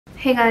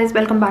Hey guys,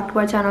 welcome back to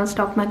our channel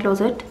Stalk My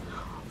Closet.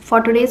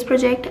 For today's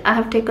project, I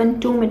have taken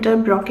 2-meter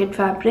brocade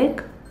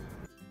fabric.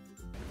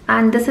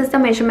 And this is the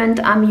measurement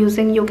I'm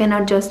using. You can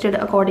adjust it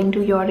according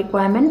to your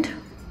requirement.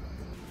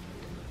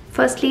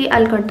 Firstly,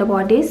 I'll cut the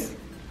bodice.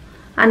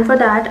 And for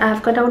that, I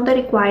have cut out the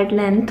required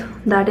length,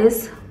 that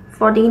is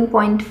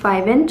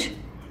 14.5 inch,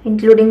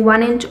 including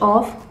 1 inch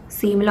of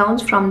seam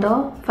allowance from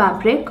the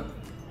fabric.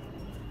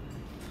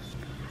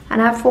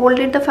 And I have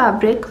folded the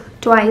fabric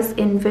twice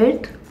in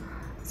width.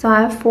 So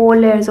I have 4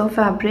 layers of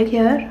fabric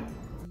here.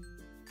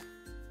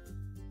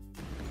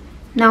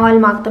 Now I'll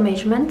mark the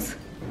measurements.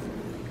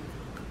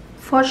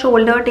 For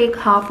shoulder, take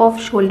half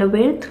of shoulder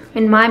width.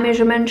 In my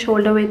measurement,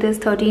 shoulder width is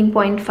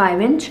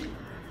 13.5 inch.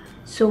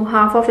 So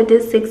half of it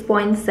is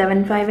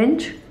 6.75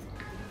 inch.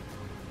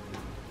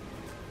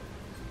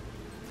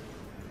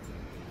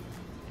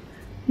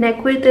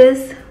 Neck width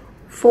is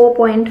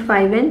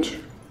 4.5 inch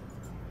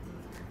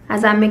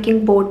as I'm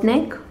making boat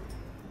neck.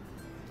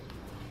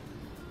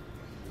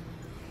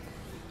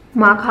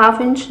 Mark half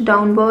inch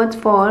downwards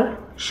for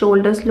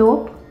shoulder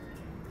slope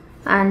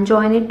and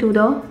join it to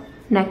the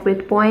neck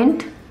width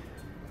point.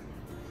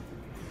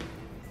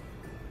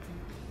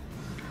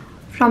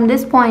 From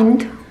this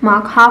point,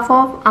 mark half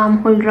of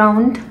armhole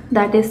round,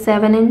 that is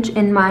 7 inch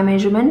in my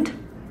measurement.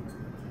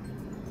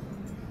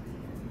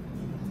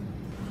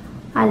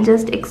 I'll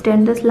just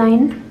extend this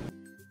line.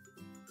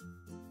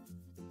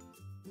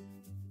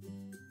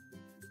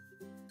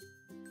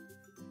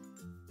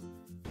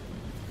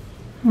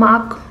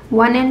 Mark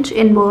 1 inch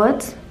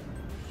inwards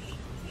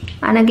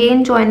and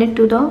again join it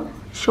to the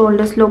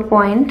shoulder slope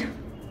point.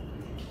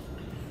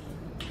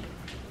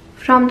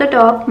 From the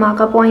top, mark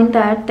a point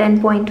at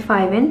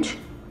 10.5 inch,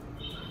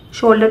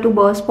 shoulder to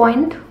burst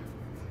point,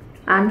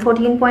 and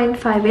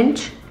 14.5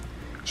 inch,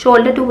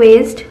 shoulder to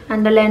waist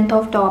and the length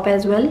of top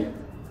as well.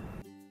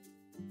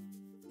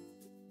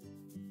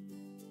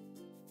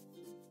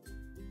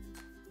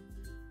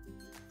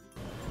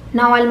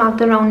 Now I'll mark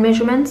the round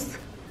measurements.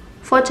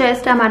 For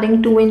chest, I'm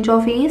adding 2 inch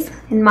of ease.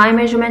 In my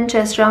measurement,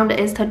 chest round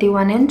is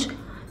 31 inch.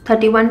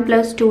 31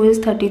 plus 2 is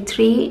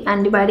 33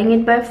 and dividing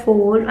it by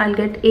 4, I'll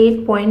get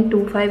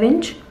 8.25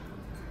 inch.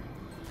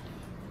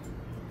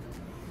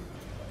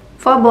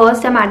 For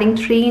burst, I'm adding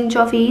 3 inch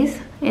of ease.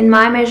 In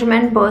my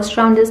measurement, burst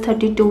round is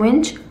 32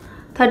 inch.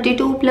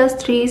 32 plus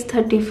 3 is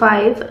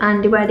 35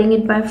 and dividing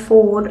it by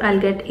 4, I'll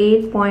get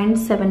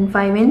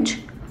 8.75 inch.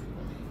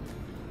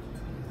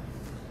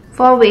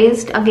 For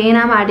waist, again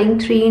I'm adding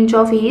 3 inch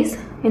of ease.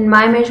 In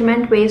my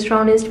measurement, waist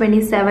round is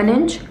 27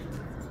 inch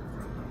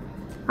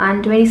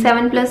and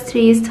 27 plus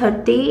 3 is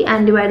 30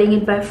 and dividing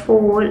it by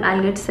 4,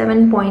 I'll get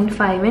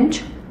 7.5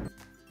 inch.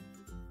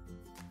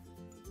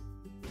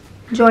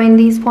 Join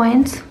these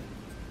points.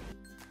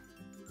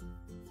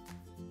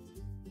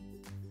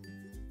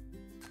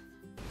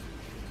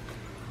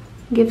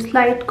 Give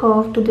slight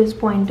curve to this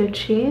pointed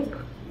shape.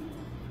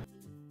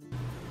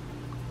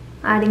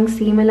 Adding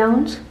seam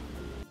allowance.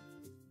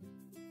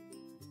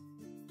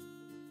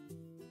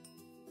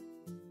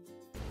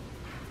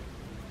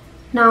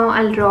 Now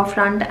I'll draw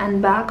front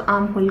and back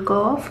armhole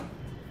curve.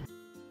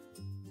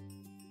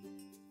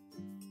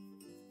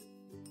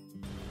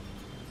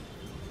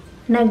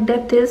 Neck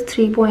depth is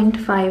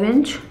 3.5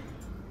 inch,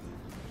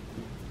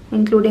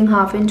 including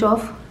half inch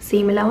of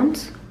seam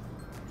allowance.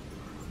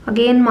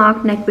 Again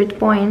mark neck width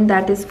point,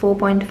 that is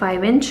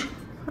 4.5 inch,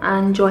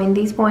 and join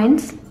these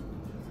points.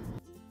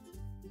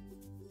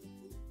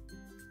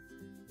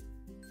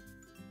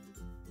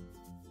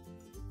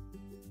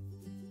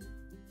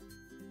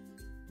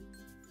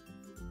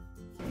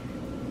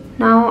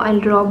 Now I'll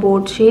draw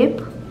boat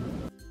shape.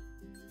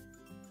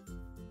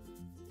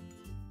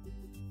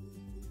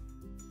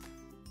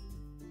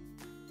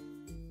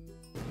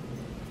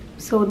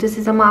 So this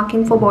is a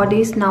marking for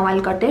bodies. Now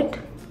I'll cut it.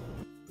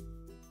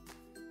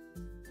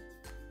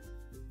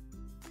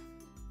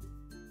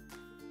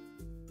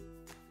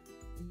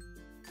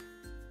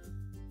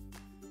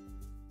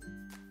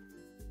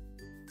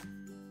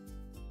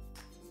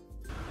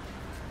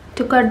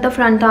 To cut the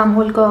front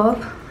armhole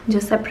curve,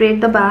 just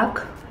separate the back.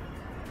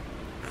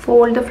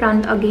 Fold the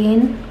front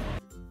again.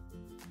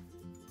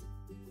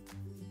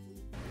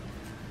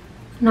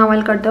 Now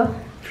I'll cut the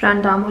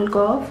front armhole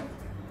curve.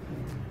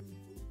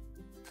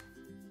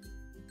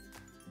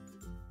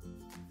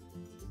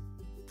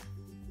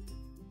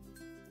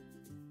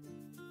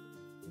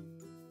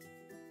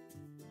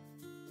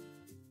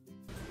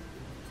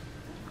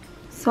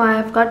 So I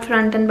have cut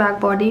front and back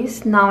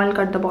bodies. Now I'll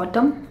cut the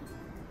bottom.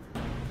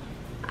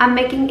 I'm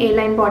making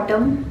A-line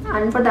bottom,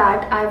 and for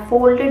that I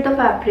folded the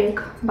fabric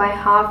by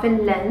half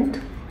in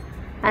length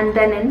and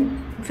then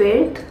in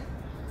width.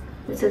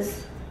 This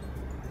is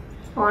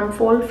on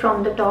fold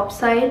from the top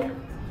side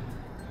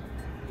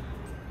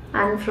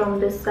and from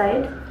this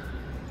side.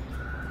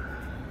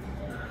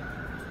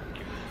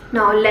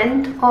 Now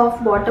length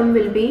of bottom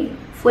will be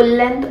full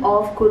length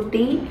of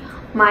kurti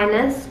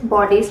minus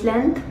bodice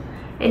length.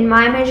 In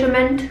my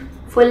measurement,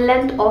 full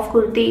length of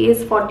kurti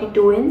is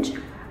 42 inch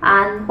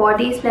and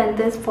body's length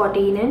is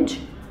 14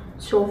 inch.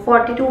 So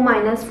 42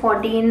 minus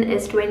 14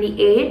 is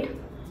 28.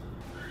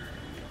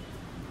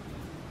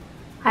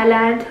 I'll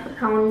add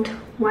around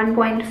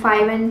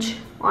 1.5 inch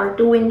or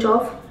 2 inch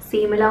of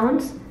seam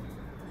allowance.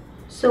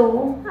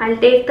 So I'll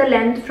take the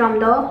length from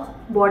the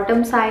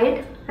bottom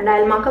side and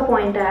I'll mark a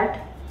point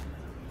at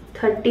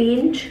 30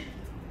 inch.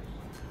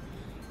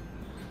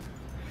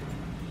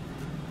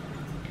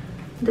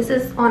 This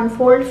is on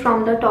fold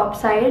from the top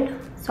side,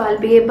 so I'll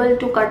be able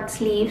to cut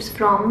sleeves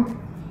from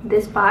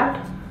this part.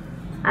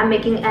 I'm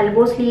making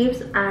elbow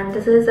sleeves and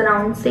this is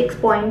around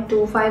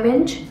 6.25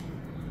 inch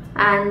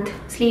and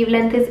sleeve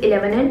length is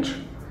 11 inch.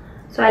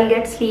 So I'll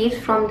get sleeves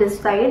from this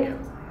side.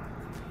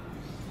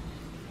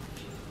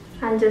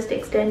 I'll just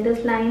extend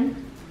this line.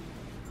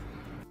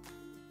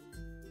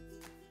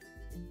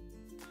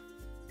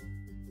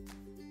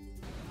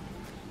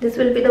 This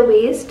will be the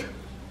waist.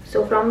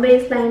 So from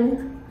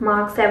waistline,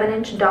 mark 7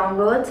 inch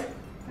downwards.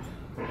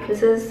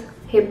 This is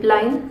hip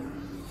line.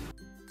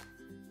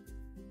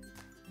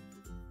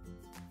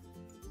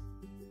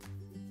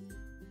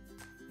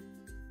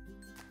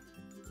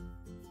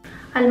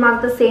 I'll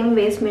mark the same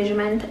waist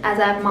measurement as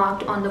I've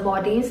marked on the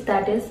bodies,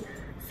 that is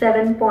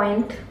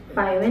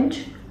 7.5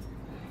 inch.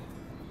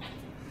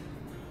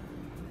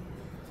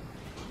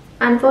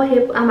 And for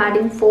hip, I'm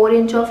adding 4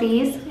 inch of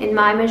ease. In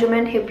my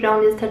measurement, hip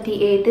round is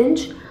 38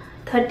 inch.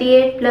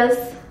 38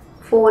 plus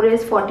 4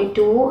 is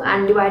 42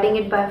 and dividing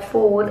it by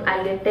 4,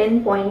 I'll get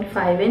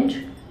 10.5 inch.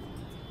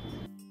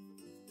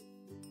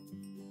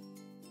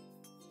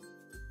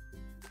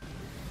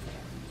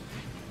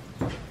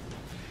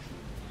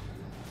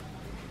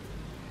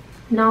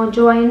 Now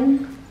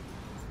join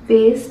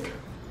waist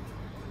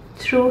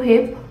through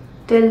hip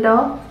till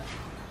the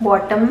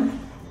bottom.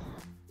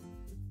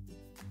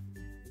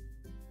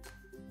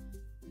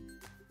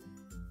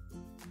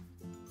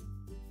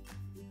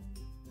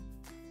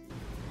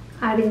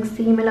 Adding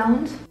seam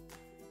allowance.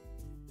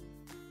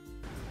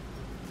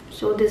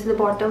 So this is the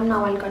bottom,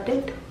 now I'll cut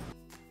it.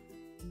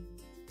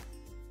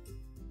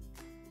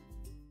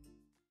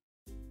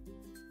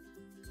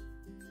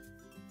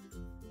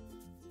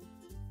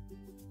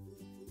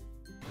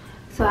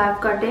 So I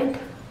have cut it.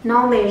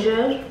 Now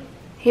measure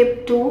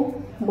hip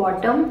to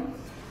bottom.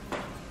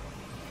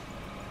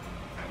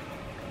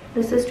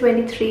 This is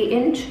 23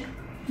 inch.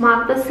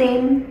 Mark the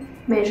same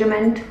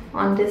measurement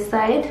on this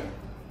side.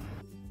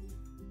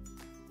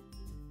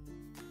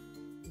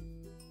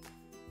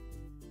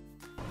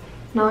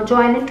 Now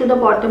join it to the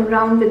bottom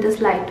round with a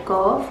slight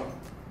curve.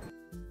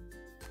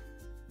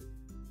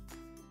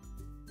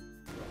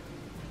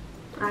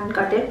 And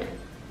cut it.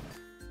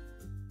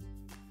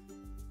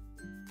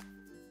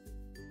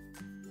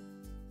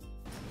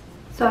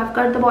 So I've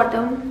cut the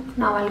bottom,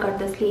 now I'll cut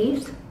the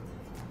sleeves.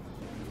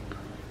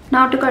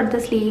 Now to cut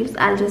the sleeves,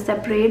 I'll just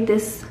separate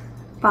this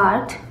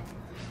part.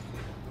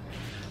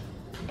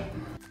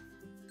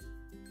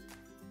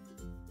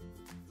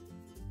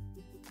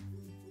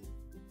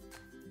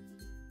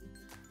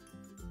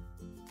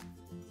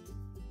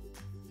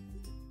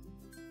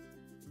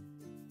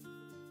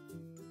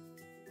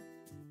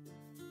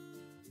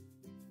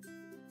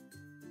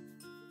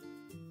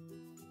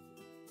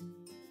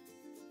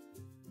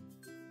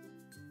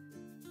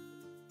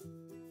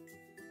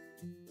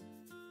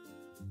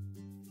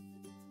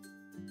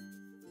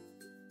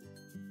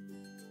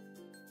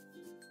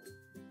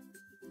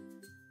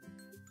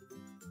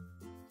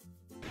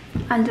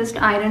 I'll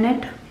just iron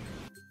it.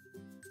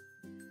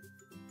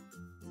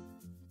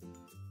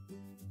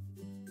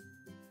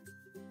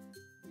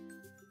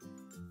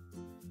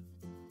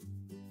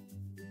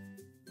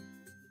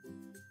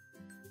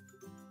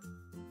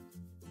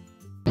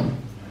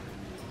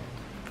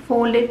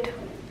 Fold it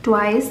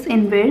twice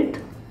in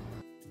width.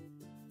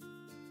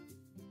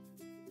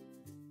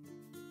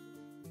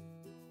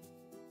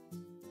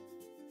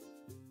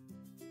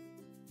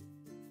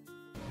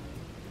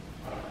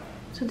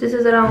 So this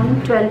is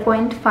around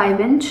 12.5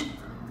 inch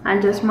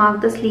and just mark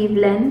the sleeve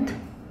length,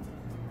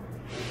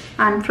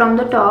 and from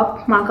the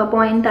top mark a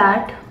point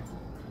at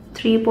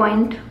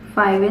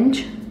 3.5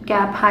 inch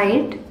cap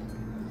height,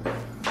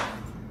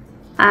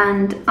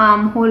 and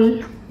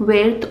armhole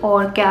width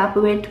or cap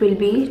width will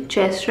be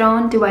chest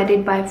round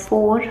divided by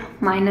 4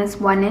 minus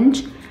 1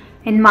 inch.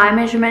 In my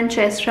measurement,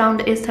 chest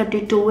round is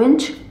 32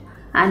 inch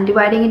and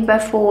dividing it by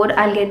 4,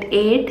 I'll get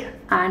 8,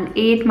 and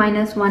 8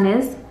 minus 1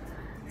 is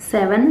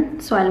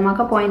 7, so I'll mark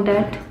a point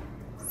at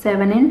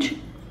 7 inch.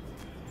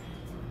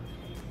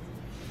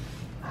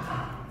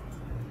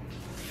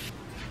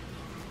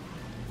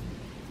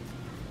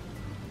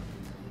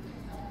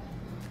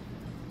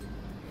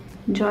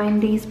 Join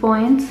these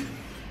points.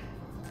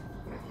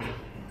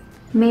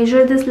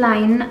 Measure this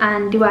line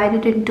and divide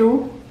it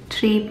into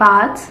 3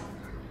 parts.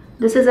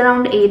 This is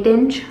around 8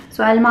 inch,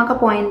 so I'll mark a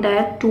point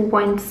at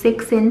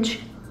 2.6 inch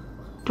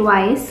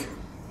twice.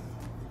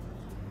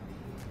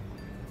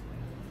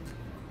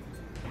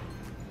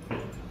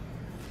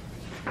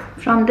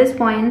 From this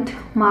point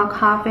mark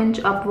half inch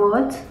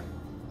upwards,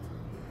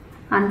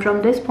 and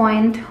from this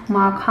point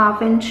mark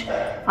half inch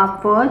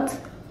upwards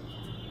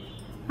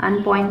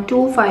and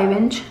 0.25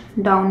 inch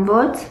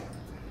downwards.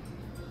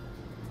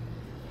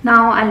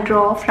 Now I'll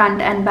draw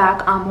front and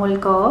back armhole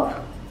curve.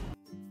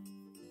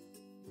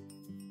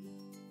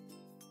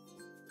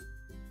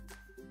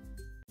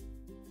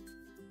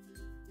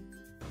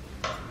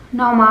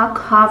 Now mark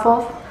half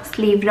of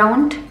sleeve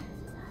round.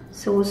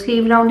 So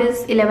sleeve round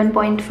is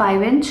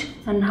 11.5 inch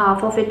and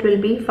half of it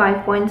will be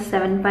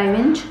 5.75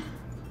 inch.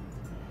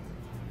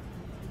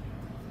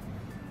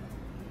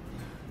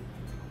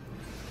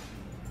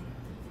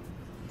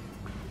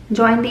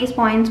 Join these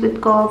points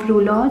with curve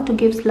ruler to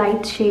give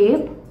slight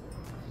shape.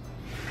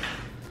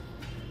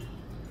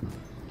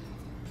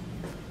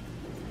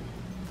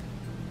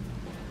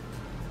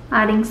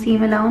 Adding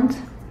seam allowance.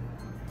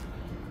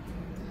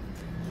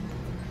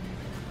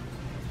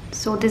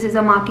 So this is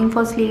a marking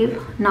for sleeve.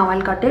 Now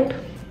I'll cut it.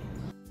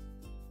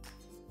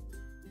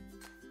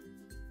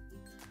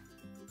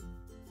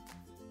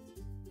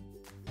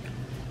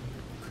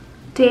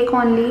 Take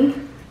only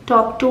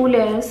top 2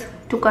 layers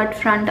to cut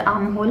front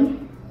armhole.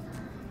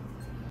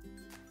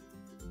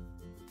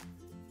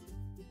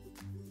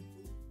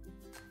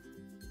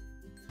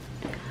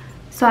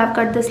 So I've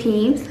cut the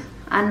sleeves,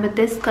 and with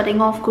this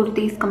cutting off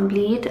kurti is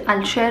complete.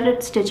 I'll share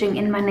its stitching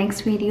in my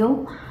next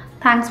video.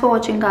 Thanks for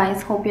watching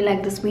guys. Hope you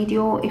like this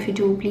video. If you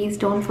do, please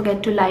don't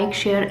forget to like,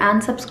 share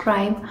and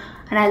subscribe,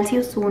 and I'll see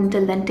you soon.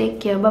 Till then, take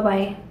care. Bye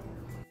bye.